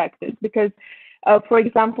it affect it? Because, for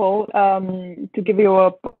example, to give you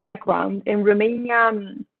a background, in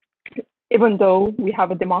Romania, even though we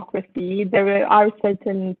have a democracy, there are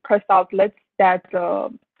certain press outlets that,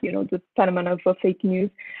 the phenomenon of fake news,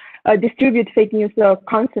 distribute fake news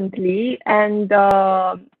constantly, and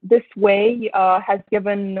this way has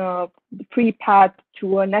given free path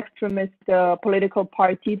to an extremist political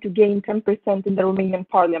party to gain 10% in the Romanian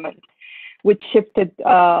parliament, which shifted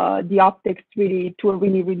the optics really to a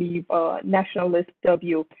really nationalist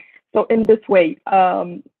view. So in this way,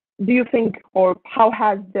 do you think, or how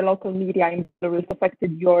has the local media in Belarus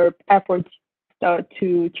affected your efforts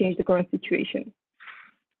to change the current situation?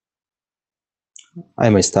 I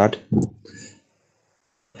may start.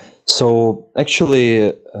 So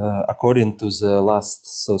actually, according to the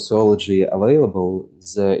last sociology available,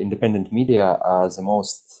 the independent media are the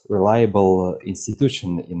most reliable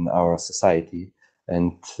institution in our society,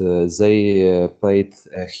 and they played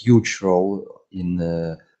a huge role in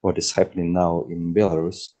what is happening now in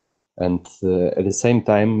Belarus. And at the same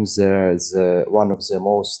time, they're one of the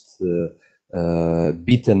most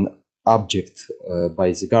beaten object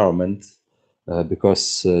by the government,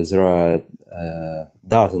 because there are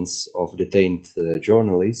dozens of detained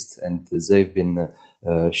journalists, and they've been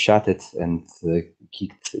shot and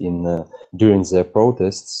kicked in during the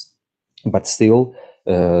protests. But still,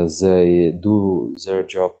 they do their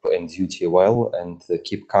job and duty well, and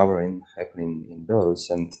keep covering happening in Belarus,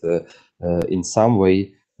 and in some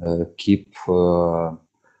way keep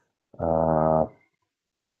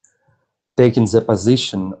taking the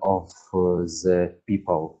position of the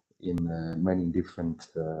people in many different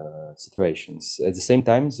situations. At the same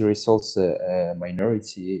time, there is also a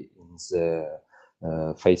minority in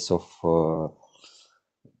the face of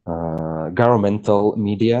governmental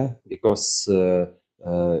media, because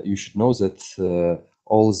you should know that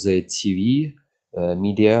all the TV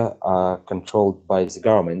media are controlled by the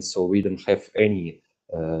government, so we don't have any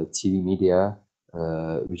TV media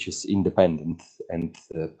which is independent and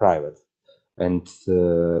private. And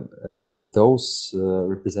those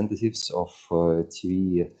representatives of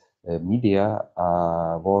TV media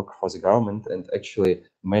work for the government, and actually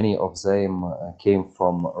many of them came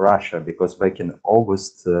from Russia, because back in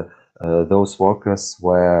August those workers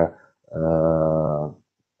were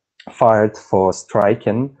fired for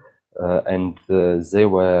striking, and they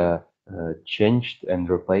were changed and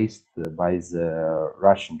replaced by the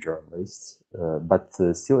Russian journalists. But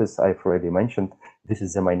still, as I've already mentioned, this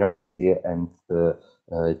is a minority, and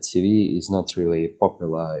TV is not really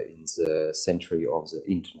popular in the century of the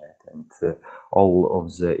internet, and all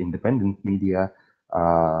of the independent media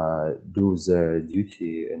do their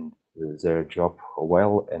duty and their job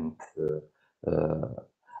well, and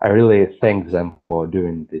I really thank them for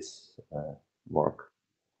doing this work.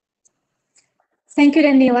 Thank you,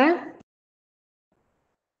 Danila.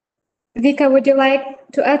 Vika, would you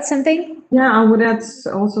like to add something? Yeah, I would add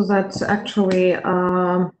also that actually,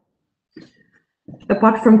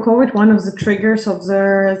 apart from COVID, one of the triggers of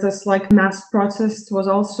this like mass protest was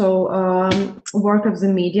also work of the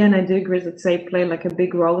media, and I do agree that they play like a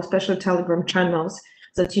big role, especially Telegram channels.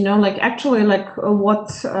 That like actually like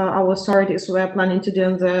what our authorities were planning to do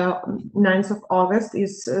on the 9th of August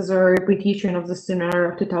is the repetition of the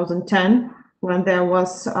scenario of 2010, when there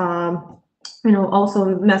was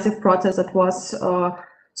also massive protest that was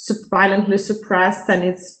violently suppressed, and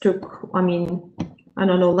it took, I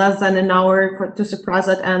don't know, less than an hour to suppress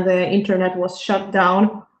it, and the internet was shut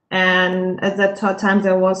down. And at that time,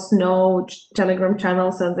 there was no Telegram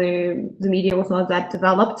channels, and the media was not that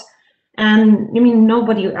developed. And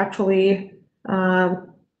nobody actually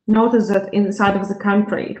noticed that inside of the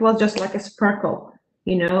country. It was just like a sparkle,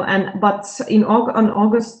 but on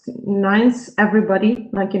August 9th, everybody,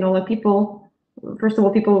 like people, first of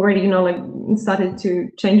all, people already, started to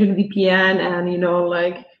change the VPN and,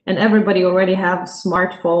 and everybody already have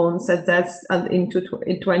smartphones, that's in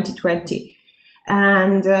 2020.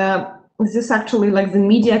 And this is actually like the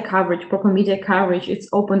media coverage, proper media coverage, it's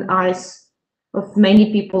opened eyes of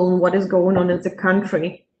many people on what is going on in the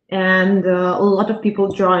country, and a lot of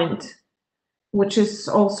people joined, which is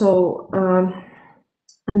also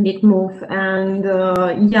a big move. And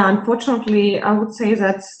yeah, unfortunately, I would say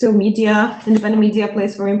that still independent media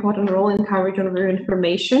plays a very important role in coverage of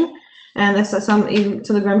information. And there's some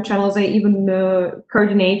Telegram channels, they even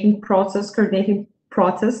coordinating protests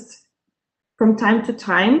from time to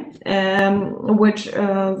time, which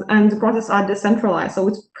and the protests are decentralized, so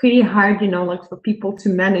it's pretty hard, like for people to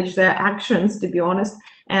manage their actions, to be honest.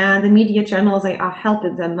 And the media channels, they are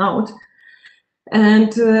helping them out.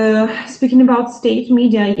 And speaking about state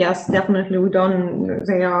media, yes, definitely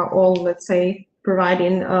they are all, let's say,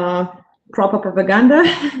 providing proper propaganda,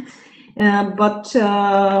 but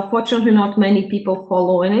fortunately not many people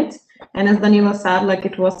follow in it. And as Danila said, like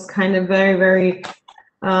it was kind of very, very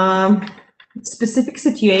specific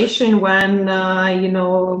situation when,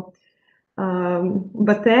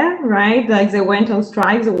 BATE, right? Like they went on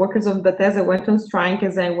strike, the workers of BATE, they went on strike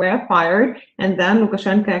and they were fired. And then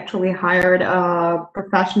Lukashenko actually hired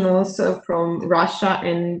professionals from Russia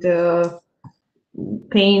and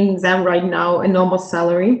paying them right now enormous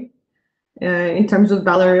salary in terms of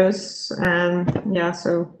Belarus. And yeah,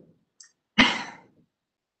 so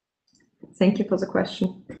thank you for the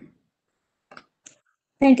question.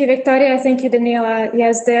 Thank you, Victoria. Thank you, Danila.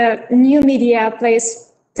 Yes, the new media played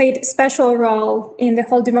a special role in the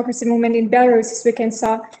whole democracy movement in Belarus, as we can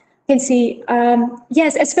see.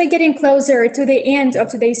 Yes, as we're getting closer to the end of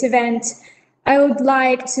today's event, I would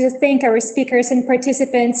like to thank our speakers and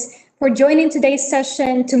participants for joining today's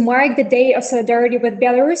session to mark the Day of Solidarity with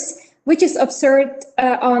Belarus, which is observed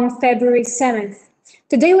on February 7th.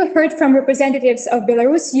 Today, we heard from representatives of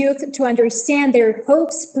Belarus youth to understand their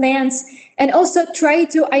hopes, plans, and also try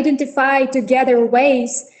to identify together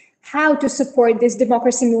ways how to support this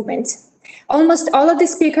democracy movement. Almost all of the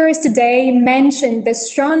speakers today mentioned the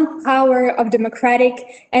strong power of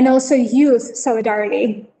democratic and also youth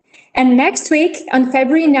solidarity. And next week, on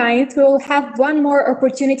February 9th, we will have one more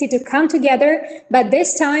opportunity to come together, but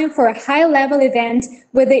this time for a high-level event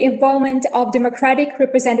with the involvement of democratic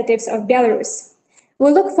representatives of Belarus.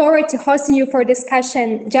 We look forward to hosting you for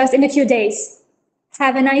discussion just in a few days.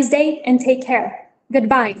 Have a nice day and take care.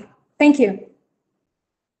 Goodbye. Thank you.